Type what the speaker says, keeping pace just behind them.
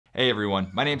Hey everyone,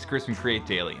 my name is Chris from Create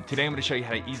Daily, and today I'm going to show you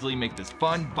how to easily make this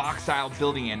fun box-style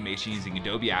building animation using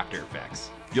Adobe After Effects.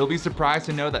 You'll be surprised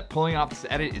to know that pulling off this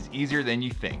edit is easier than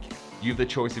you think. You have the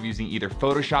choice of using either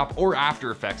Photoshop or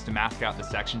After Effects to mask out the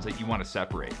sections that you want to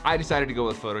separate. I decided to go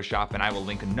with Photoshop, and I will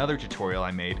link another tutorial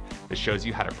I made that shows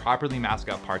you how to properly mask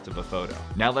out parts of a photo.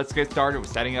 Now let's get started with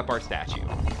setting up our statue.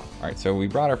 All right, so we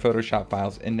brought our Photoshop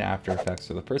files into After Effects,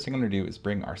 so the first thing I'm going to do is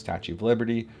bring our Statue of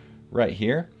Liberty right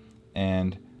here,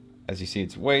 and as you see,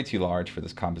 it's way too large for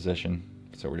this composition,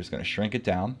 so we're just going to shrink it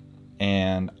down.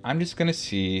 And I'm just going to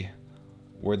see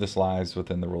where this lies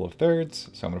within the rule of thirds.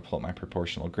 So I'm going to pull up my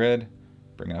proportional grid,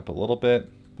 bring it up a little bit.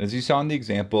 As you saw in the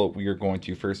example, we are going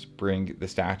to first bring the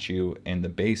statue and the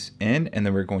base in, and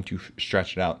then we're going to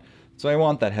stretch it out. So I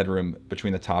want that headroom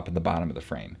between the top and the bottom of the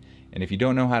frame. And if you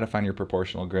don't know how to find your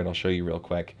proportional grid, I'll show you real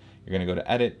quick. You're going to go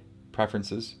to Edit,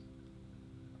 Preferences,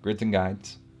 Grids and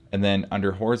Guides. And then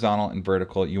under horizontal and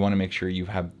vertical, you want to make sure you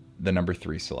have the number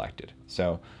 3 selected.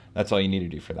 So that's all you need to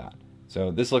do for that. So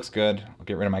this looks good. I'll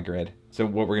get rid of my grid. So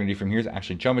what we're going to do from here is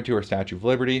actually jump into our Statue of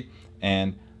Liberty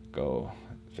and go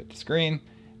fit to screen.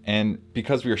 And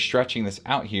because we are stretching this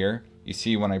out here, you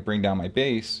see when I bring down my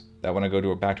base, that when I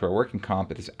go back to our working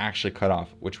comp, it is actually cut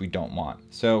off, which we don't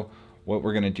want. So what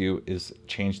we're going to do is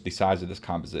change the size of this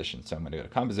composition. So I'm going to go to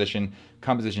Composition,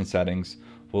 Composition Settings.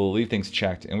 We'll leave things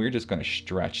checked, and we're just going to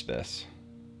stretch this.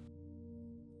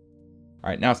 All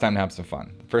right, now it's time to have some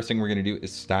fun. The first thing we're going to do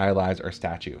is stylize our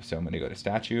statue. So I'm going to go to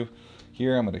Statue.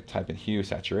 Here, I'm going to type in Hue,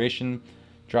 Saturation,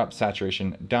 drop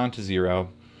Saturation down to 0,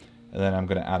 and then I'm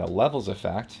going to add a Levels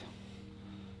effect.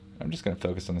 I'm just going to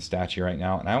focus on the statue right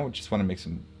now, and I just want to make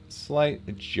some slight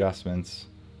adjustments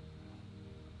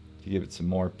to give it some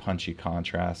more punchy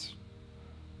contrast.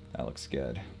 That looks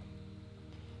good.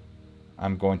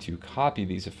 I'm going to copy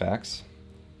these effects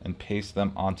and paste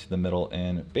them onto the middle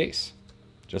in base,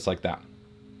 just like that.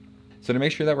 So to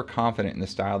make sure that we're confident in the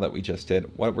style that we just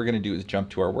did, what we're going to do is jump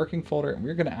to our working folder, and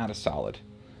we're going to add a solid.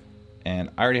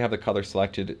 And I already have the color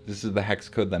selected. This is the hex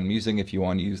code that I'm using if you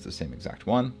want to use the same exact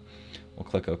one. We'll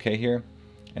click OK here,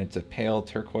 and it's a pale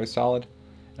turquoise solid.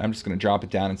 I'm just going to drop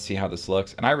it down and see how this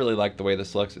looks. And I really like the way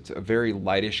this looks. It's a very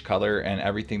lightish color, and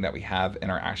everything that we have in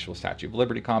our actual Statue of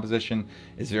Liberty composition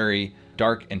is very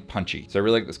dark and punchy. So I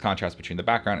really like this contrast between the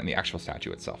background and the actual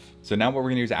statue itself. So now what we're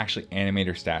going to do is actually animate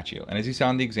our statue. And as you saw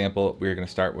in the example, we're going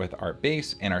to start with our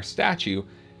base and our statue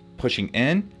pushing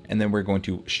in, and then we're going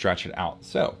to stretch it out.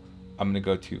 So I'm going to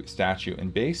go to Statue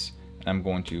and Base, and I'm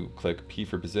going to click P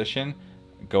for position,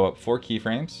 go up 4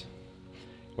 keyframes.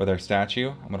 With our statue,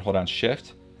 I'm going to hold down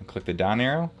Shift and click the down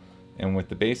arrow, and with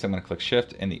the base I'm going to click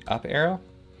Shift and the up arrow,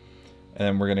 and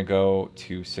then we're going to go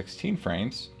to 16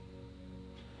 frames,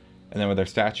 and then with our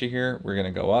statue here we're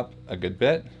going to go up a good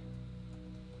bit.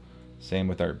 Same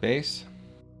with our base.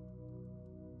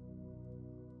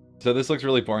 So this looks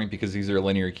really boring because these are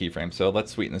linear keyframes, so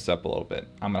let's sweeten this up a little bit.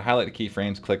 I'm going to highlight the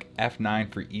keyframes, click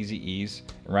F9 for easy ease,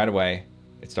 and right away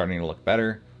it's starting to look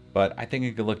better, but I think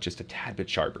it could look just a tad bit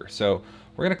sharper. So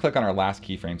we're going to click on our last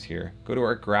keyframes here, go to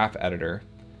our graph editor,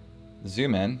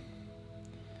 zoom in, and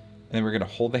then we're going to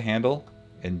hold the handle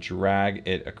and drag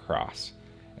it across.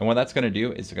 And what that's going to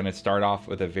do is it's going to start off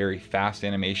with a very fast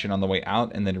animation on the way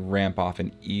out and then ramp off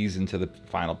and ease into the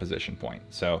final position point.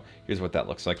 So here's what that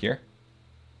looks like here.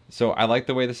 So I like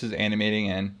the way this is animating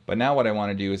in, but now what I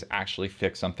want to do is actually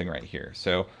fix something right here.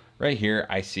 So right here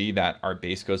I see that our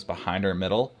base goes behind our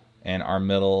middle, and our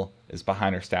middle is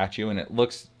behind our statue, and it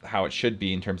looks how it should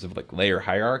be in terms of like layer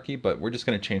hierarchy, but we're just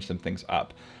going to change some things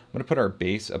up. I'm going to put our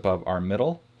base above our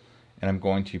middle, and I'm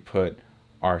going to put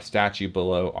our statue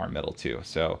below our middle too.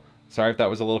 So sorry if that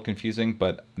was a little confusing,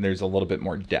 but there's a little bit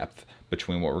more depth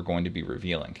between what we're going to be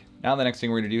revealing. Now the next thing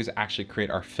we're going to do is actually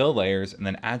create our fill layers and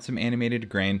then add some animated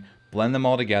grain, blend them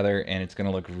all together, and it's going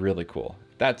to look really cool.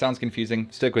 If that sounds confusing,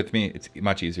 stick with me. It's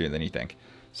much easier than you think.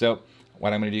 So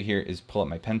what I'm going to do here is pull up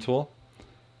my pen tool,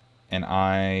 and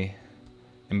I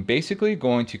am basically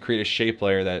going to create a shape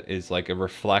layer that is like a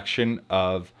reflection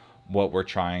of what we're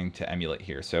trying to emulate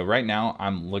here. So right now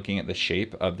I'm looking at the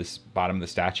shape of this bottom of the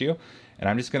statue, and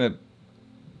I'm just going to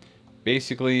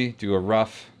basically do a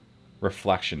rough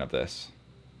reflection of this.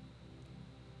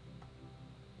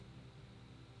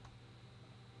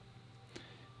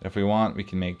 If we want, we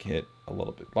can make it a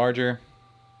little bit larger.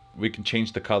 We can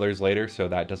change the colors later, so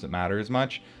that doesn't matter as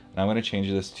much. And I'm going to change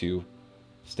this to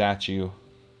Statue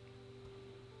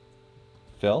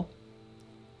Fill.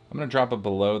 I'm going to drop it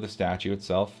below the statue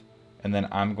itself, and then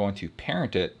I'm going to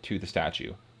parent it to the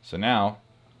statue. So now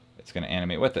it's going to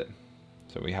animate with it.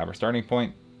 So we have our starting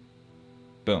point.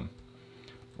 Boom.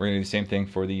 We're going to do the same thing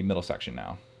for the middle section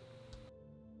now.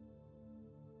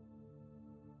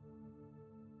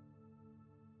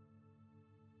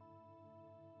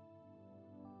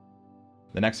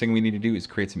 The next thing we need to do is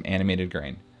create some animated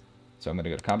grain. So I'm going to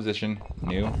go to composition,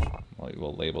 new,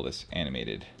 we'll label this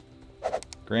animated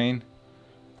grain.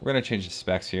 We're going to change the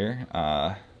specs here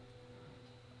to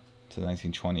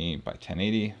 1920 by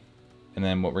 1080. And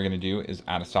then what we're going to do is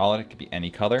add a solid. It could be any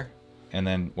color. And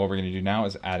then what we're going to do now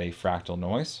is add a fractal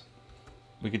noise.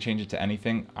 We could change it to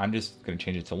anything. I'm just going to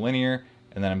change it to linear.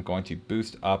 And then I'm going to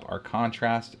boost up our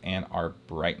contrast and our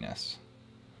brightness.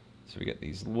 So we get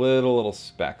these little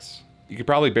specks. You could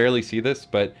probably barely see this,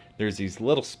 but there's these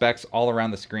little specks all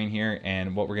around the screen here.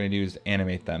 And what we're going to do is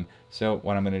animate them. So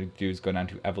what I'm going to do is go down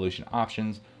to evolution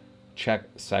options, check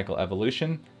cycle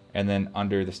evolution. And then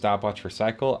under the stopwatch for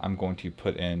cycle, I'm going to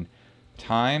put in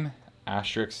time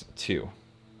 *2. And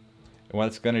what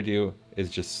it's going to do is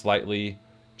just slightly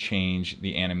change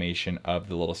the animation of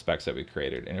the little specks that we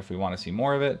created. And if we want to see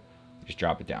more of it, just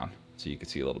drop it down so you can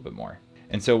see a little bit more.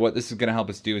 And so what this is going to help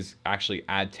us do is actually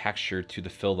add texture to the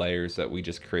fill layers that we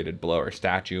just created below our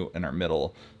statue in our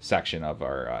middle section of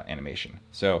our animation.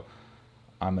 So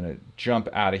I'm going to jump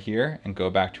out of here and go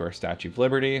back to our Statue of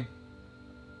Liberty.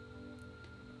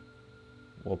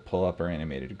 We'll pull up our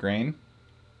animated grain.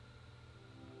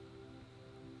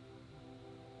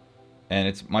 And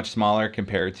it's much smaller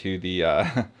compared to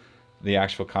the the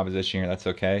actual composition here. That's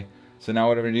okay. So now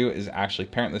what I'm going to do is actually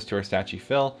parent this to our statue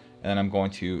fill, and then I'm going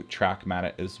to track matte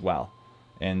it as well.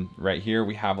 And right here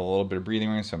we have a little bit of breathing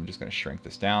room, so I'm just going to shrink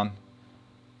this down.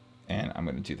 And I'm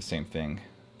going to do the same thing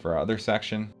for our other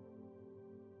section.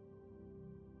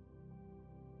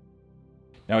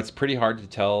 Now it's pretty hard to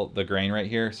tell the grain right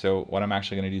here, so what I'm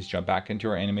actually going to do is jump back into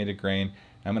our animated grain.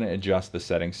 And I'm going to adjust the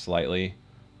settings slightly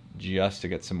just to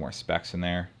get some more specks in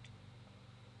there.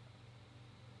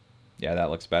 Yeah, that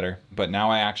looks better. But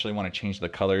now I actually want to change the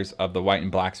colors of the white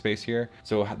and black space here.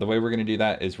 So the way we're going to do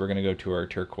that is we're going to go to our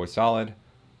turquoise solid.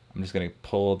 I'm just going to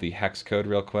pull the hex code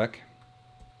real quick,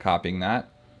 copying that,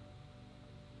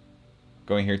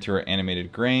 going here to our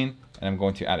animated grain, and I'm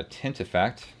going to add a tint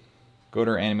effect. Go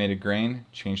to our animated grain,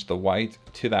 change the white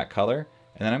to that color,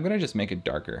 and then I'm going to just make it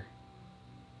darker.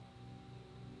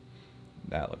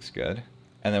 That looks good.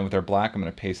 And then with our black, I'm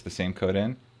going to paste the same code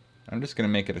in. I'm just going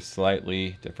to make it a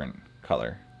slightly different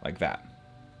color, like that.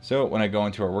 So when I go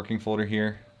into our working folder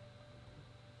here,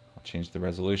 I'll change the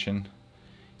resolution.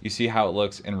 You see how it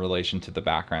looks in relation to the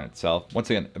background itself.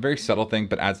 Once again, a very subtle thing,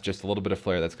 but adds just a little bit of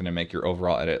flair that's going to make your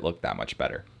overall edit look that much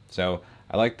better. So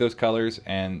I like those colors,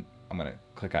 and I'm going to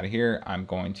click out of here. I'm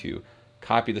going to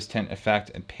copy this tint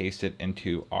effect and paste it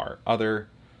into our other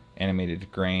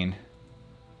animated grain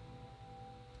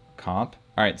comp.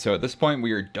 All right, so at this point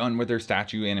we are done with our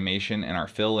statue animation and our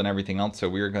fill and everything else. So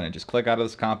we are going to just click out of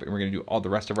this comp, and we're going to do all the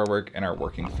rest of our work in our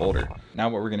working folder. Now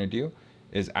what we're going to do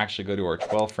is actually go to our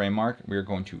 12 frame mark. We're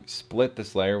going to split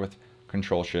this layer with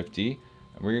Control-Shift-D,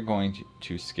 and we're going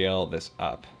to scale this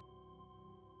up.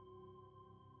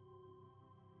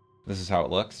 This is how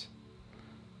it looks.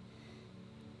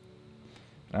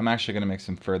 And I'm actually going to make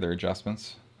some further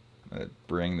adjustments. I'm going to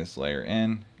bring this layer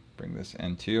in, bring this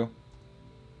in too.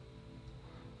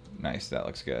 Nice, that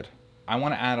looks good. I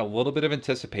want to add a little bit of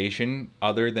anticipation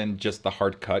other than just the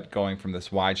hard cut going from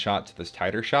this wide shot to this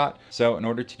tighter shot. So in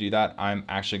order to do that, I'm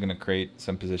actually going to create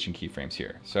some position keyframes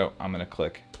here. So I'm going to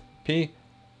click P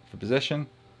for position.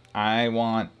 I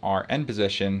want our end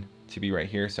position to be right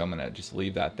here, so I'm going to just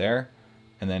leave that there.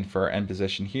 And then for our end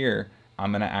position here,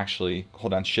 I'm going to actually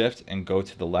hold down Shift and go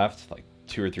to the left like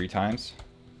 2 or 3 times.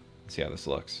 Let's see how this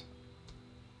looks.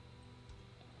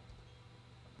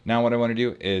 Now what I want to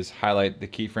do is highlight the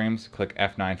keyframes, click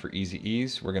F9 for easy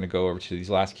ease. We're going to go over to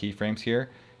these last keyframes here,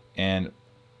 and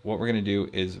what we're going to do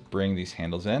is bring these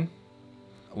handles in.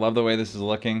 I love the way this is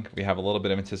looking. We have a little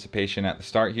bit of anticipation at the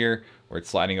start here where it's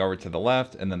sliding over to the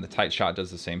left, and then the tight shot does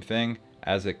the same thing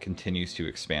as it continues to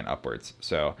expand upwards.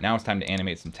 So now it's time to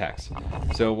animate some text.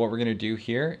 So what we're going to do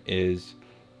here is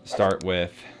start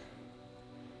with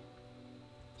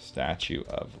Statue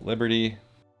of Liberty.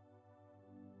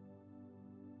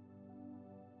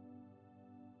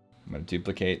 I'm going to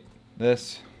duplicate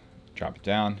this, drop it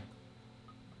down,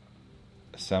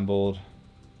 assembled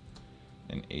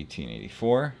in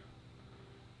 1884.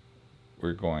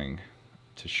 We're going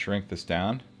to shrink this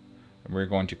down, and we're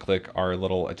going to click our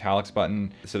little italics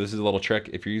button. So this is a little trick.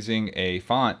 If you're using a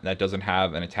font that doesn't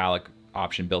have an italic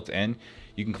option built in,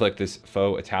 you can click this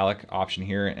faux italic option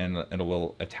here and it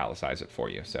will italicize it for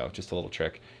you. So just a little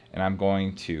trick. And I'm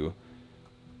going to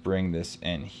bring this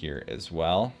in here as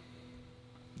well.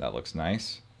 That looks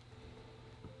nice.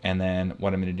 And then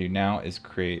what I'm going to do now is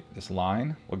create this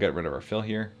line. We'll get rid of our fill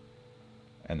here.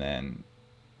 And then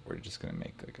we're just going to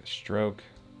make like a stroke.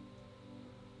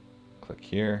 Click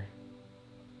here,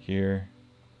 here,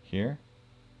 here.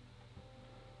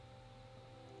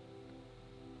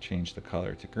 Change the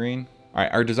color to green. All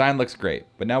right, our design looks great,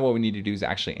 but now what we need to do is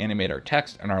actually animate our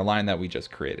text and our line that we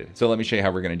just created. So let me show you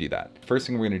how we're gonna do that. First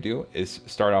thing we're gonna do is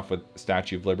start off with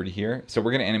Statue of Liberty here. So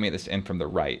we're gonna animate this in from the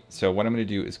right. So what I'm gonna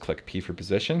do is click P for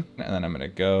position, and then I'm gonna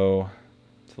go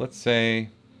to, let's say,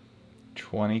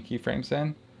 20 keyframes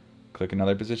in, click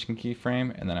another position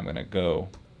keyframe, and then I'm gonna go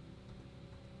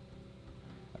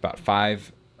about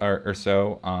 5 or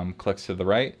so clicks to the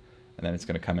right, and then it's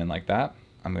gonna come in like that.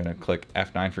 I'm gonna click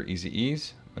F9 for easy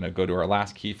ease. I'm gonna go to our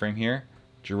last keyframe here,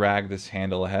 drag this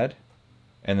handle ahead,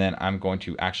 and then I'm going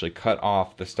to actually cut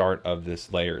off the start of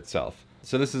this layer itself.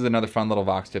 So this is another fun little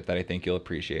Vox tip that I think you'll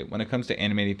appreciate. When it comes to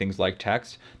animating things like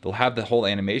text, they'll have the whole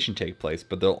animation take place,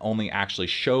 but they'll only actually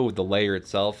show the layer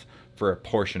itself for a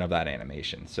portion of that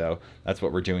animation. So that's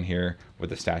what we're doing here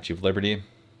with the Statue of Liberty.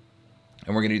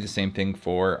 And we're gonna do the same thing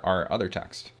for our other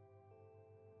text.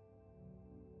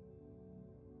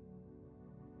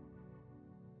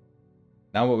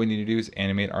 Now what we need to do is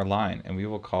animate our line, and we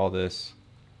will call this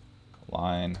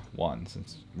line 1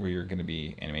 since we're going to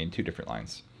be animating 2 different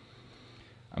lines.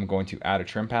 I'm going to add a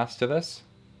trim path to this.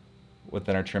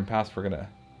 Within our trim path, we're going to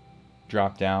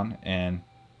drop down and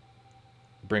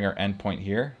bring our endpoint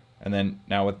here. And then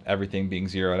now with everything being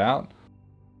zeroed out,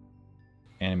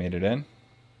 animate it in.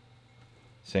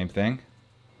 Same thing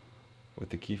with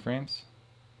the keyframes.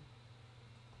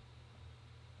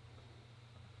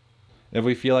 If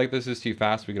we feel like this is too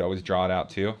fast, we could always draw it out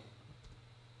too.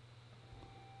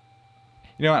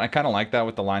 You know what, I kind of like that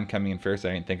with the line coming in first.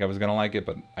 I didn't think I was gonna like it,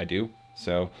 but I do.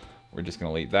 So we're just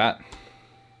gonna leave that.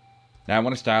 Now I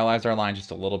want to stylize our line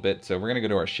just a little bit. So we're gonna go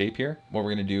to our shape here. What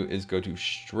we're gonna do is go to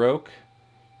stroke,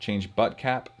 change butt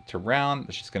cap to round.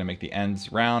 That's just gonna make the ends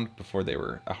round before they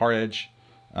were a hard edge.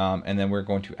 And then we're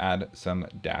going to add some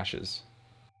dashes.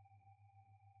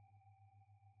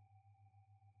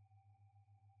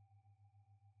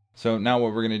 So now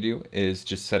what we're going to do is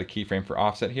just set a keyframe for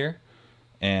offset here,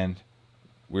 and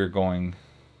we're going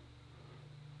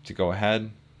to go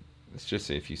ahead, let's just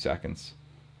say a few seconds,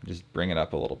 just bring it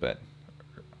up a little bit.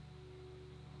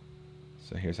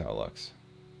 So here's how it looks.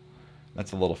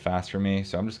 That's a little fast for me,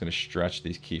 so I'm just going to stretch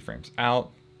these keyframes out.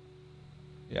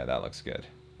 Yeah, that looks good.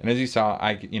 And as you saw,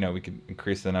 we can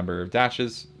increase the number of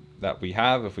dashes that we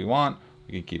have if we want.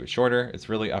 We can keep it shorter. It's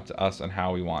really up to us on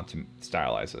how we want to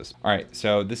stylize this. All right,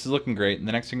 so this is looking great. And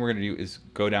the next thing we're gonna do is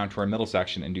go down to our middle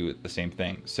section and do the same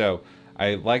thing. So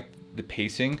I like the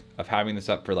pacing of having this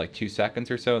up for like 2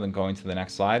 seconds or so, then going to the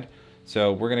next slide.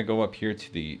 So we're gonna go up here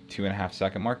to the 2.5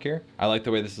 second mark here. I like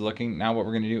the way this is looking. Now what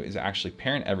we're gonna do is actually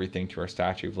parent everything to our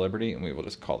Statue of Liberty, and we will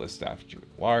just call this statue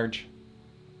large,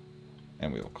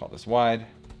 and we will call this wide.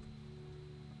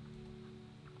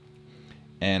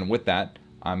 And with that,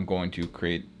 I'm going to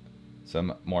create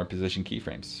some more position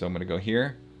keyframes. So I'm going to go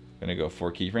here, I'm going to go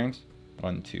 4 keyframes,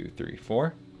 1, 2, 3,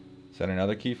 4, set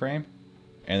another keyframe,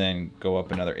 and then go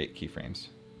up another 8 keyframes.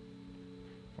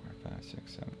 4, 5,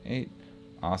 6, 7, 8.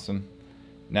 Awesome.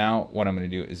 Now what I'm going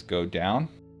to do is go down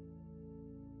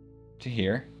to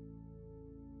here.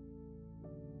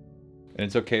 And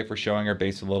it's okay if we're showing our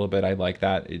base a little bit. I like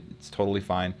that. It's totally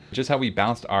fine. Just how we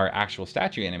bounced our actual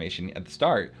statue animation at the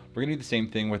start, we're gonna do the same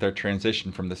thing with our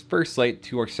transition from this first slate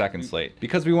to our second slate,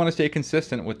 because we want to stay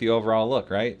consistent with the overall look,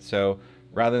 right? So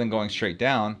rather than going straight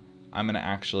down, I'm gonna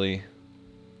actually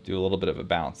do a little bit of a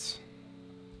bounce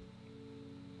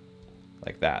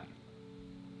like that.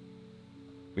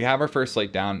 We have our first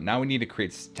slate down. Now we need to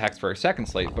create text for our second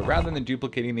slate, but rather than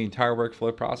duplicating the entire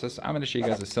workflow process, I'm going to show you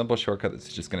guys a simple shortcut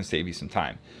that's just going to save you some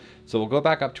time. So we'll go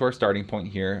back up to our starting point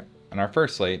here on our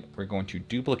first slate. We're going to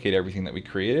duplicate everything that we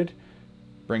created,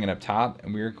 bring it up top,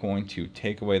 and we're going to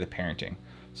take away the parenting.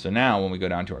 So now when we go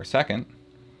down to our second,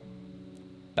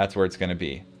 that's where it's going to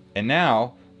be. And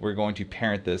now we're going to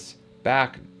parent this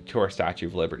back to our Statue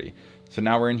of Liberty. So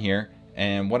now we're in here,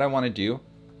 and what I want to do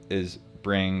is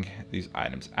bring these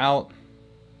items out,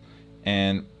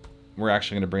 and we're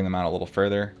actually going to bring them out a little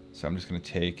further. So I'm just going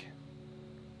to take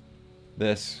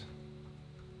this,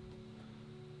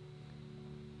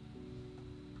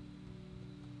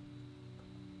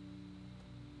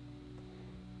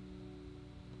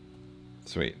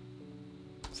 sweet.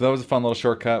 So that was a fun little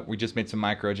shortcut. We just made some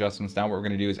micro adjustments. Now what we're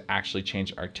going to do is actually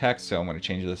change our text. So I'm going to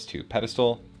change this to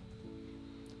pedestal.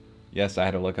 Yes, I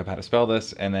had to look up how to spell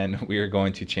this. And then we are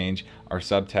going to change our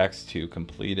subtext to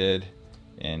completed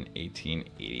in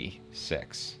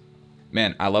 1886.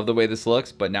 Man, I love the way this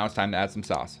looks, but now it's time to add some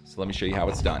sauce. So let me show you how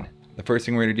it's done. The first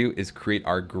thing we're gonna do is create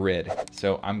our grid.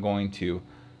 So I'm going to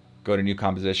go to new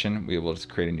composition. We will just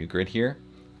create a new grid here.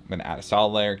 I'm gonna add a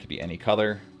solid layer. It could be any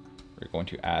color. we're going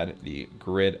to add the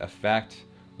grid effect.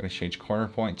 We're going to change corner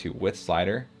point to width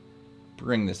slider,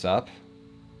 bring this up,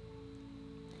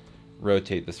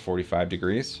 rotate this 45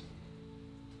 degrees.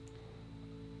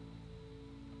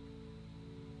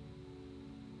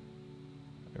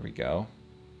 There we go.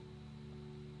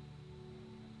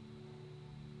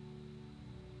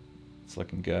 It's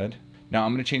looking good. Now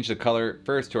I'm going to change the color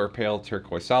first to our pale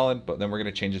turquoise solid, but then we're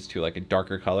going to change this to like a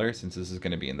darker color since this is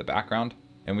going to be in the background.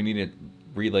 And we need to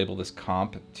relabel this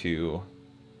comp to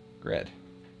grid.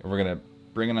 And we're going to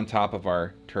bring it on top of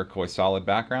our turquoise solid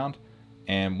background.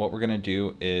 And what we're going to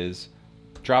do is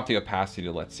drop the opacity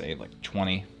to, let's say, like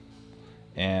 20.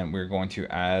 And we're going to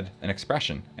add an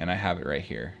expression. And I have it right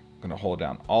here. I'm going to hold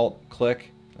down Alt,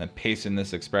 click, and then paste in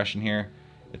this expression here.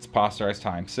 It's posterize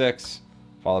times 6,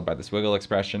 followed by this wiggle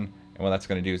expression. And what that's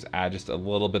going to do is add just a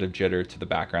little bit of jitter to the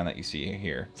background that you see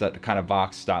here. It's that kind of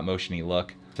Vox stop motion-y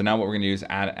look. So now what we're going to do is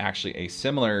add actually a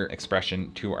similar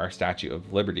expression to our Statue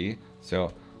of Liberty.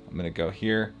 So I'm going to go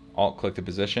here, Alt click the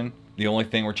position. The only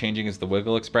thing we're changing is the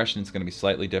wiggle expression. It's going to be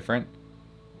slightly different.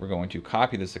 We're going to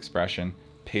copy this expression,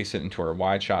 paste it into our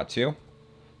wide shot too.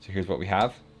 So here's what we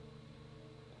have.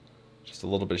 Just a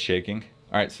little bit of shaking.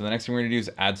 All right, so the next thing we're going to do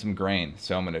is add some grain.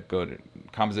 So I'm going to go to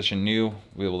composition new.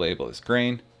 We will label this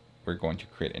grain. We're going to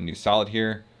create a new solid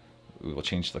here. We will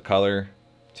change the color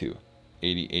to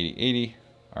 80, 80, 80.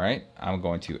 All right, I'm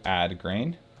going to add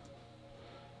grain.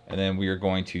 And then we are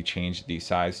going to change the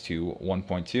size to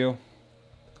 1.2,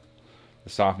 the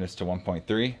softness to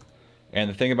 1.3. And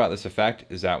the thing about this effect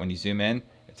is that when you zoom in,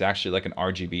 it's actually like an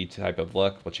RGB type of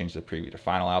look. We'll change the preview to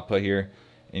final output here.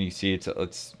 And you see it's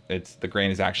the grain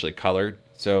is actually colored.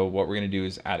 So what we're gonna do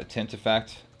is add a tint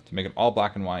effect to make it all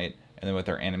black and white. And then with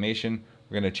our animation,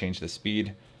 we're gonna change the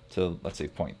speed to, let's say,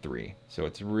 0.3. So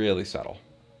it's really subtle.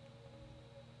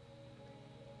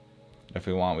 If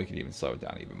we want, we could even slow it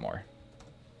down even more.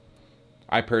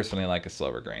 I personally like a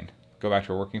slower grain. Go back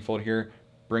to our working folder here,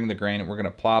 bring the grain, we're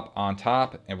gonna plop on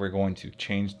top, and we're going to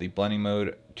change the blending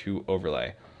mode to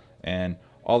overlay. And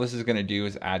all this is gonna do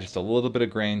is add just a little bit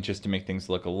of grain just to make things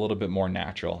look a little bit more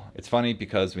natural. It's funny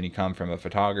because when you come from a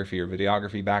photography or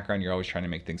videography background, you're always trying to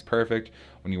make things perfect.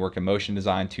 When you work in motion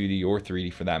design, 2D or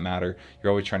 3D for that matter,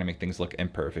 you're always trying to make things look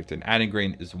imperfect. And adding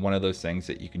grain is one of those things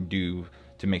that you can do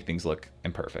to make things look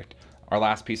imperfect. Our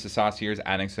last piece of sauce here is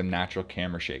adding some natural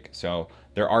camera shake. So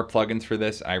there are plugins for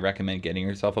this. I recommend getting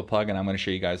yourself a plugin. I'm going to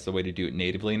show you guys the way to do it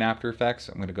natively in After Effects.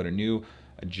 I'm going to go to new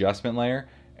adjustment layer,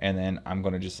 and then I'm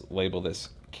going to just label this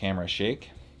camera shake.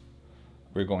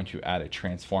 We're going to add a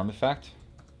transform effect.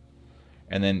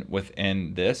 And then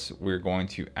within this, we're going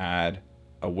to add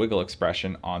a wiggle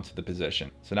expression onto the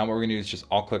position. So now what we're going to do is just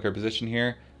alt click our position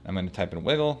here. I'm going to type in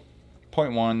wiggle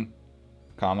 0.1,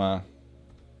 comma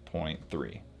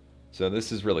 0.3. So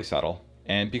this is really subtle.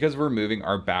 And because we're moving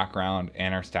our background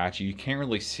and our statue, you can't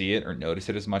really see it or notice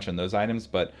it as much on those items.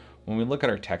 But when we look at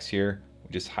our text here,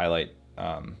 we just highlight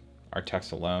our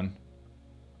text alone.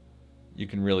 You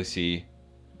can really see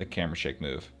the camera shake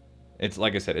move. It's,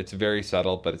 like I said, it's very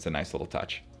subtle, but it's a nice little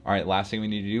touch. All right, last thing we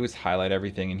need to do is highlight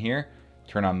everything in here,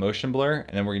 turn on motion blur,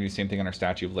 and then we're gonna do the same thing on our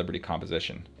Statue of Liberty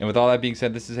composition. And with all that being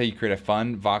said, this is how you create a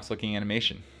fun Vox-looking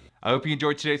animation. I hope you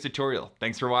enjoyed today's tutorial.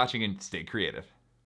 Thanks for watching and stay creative.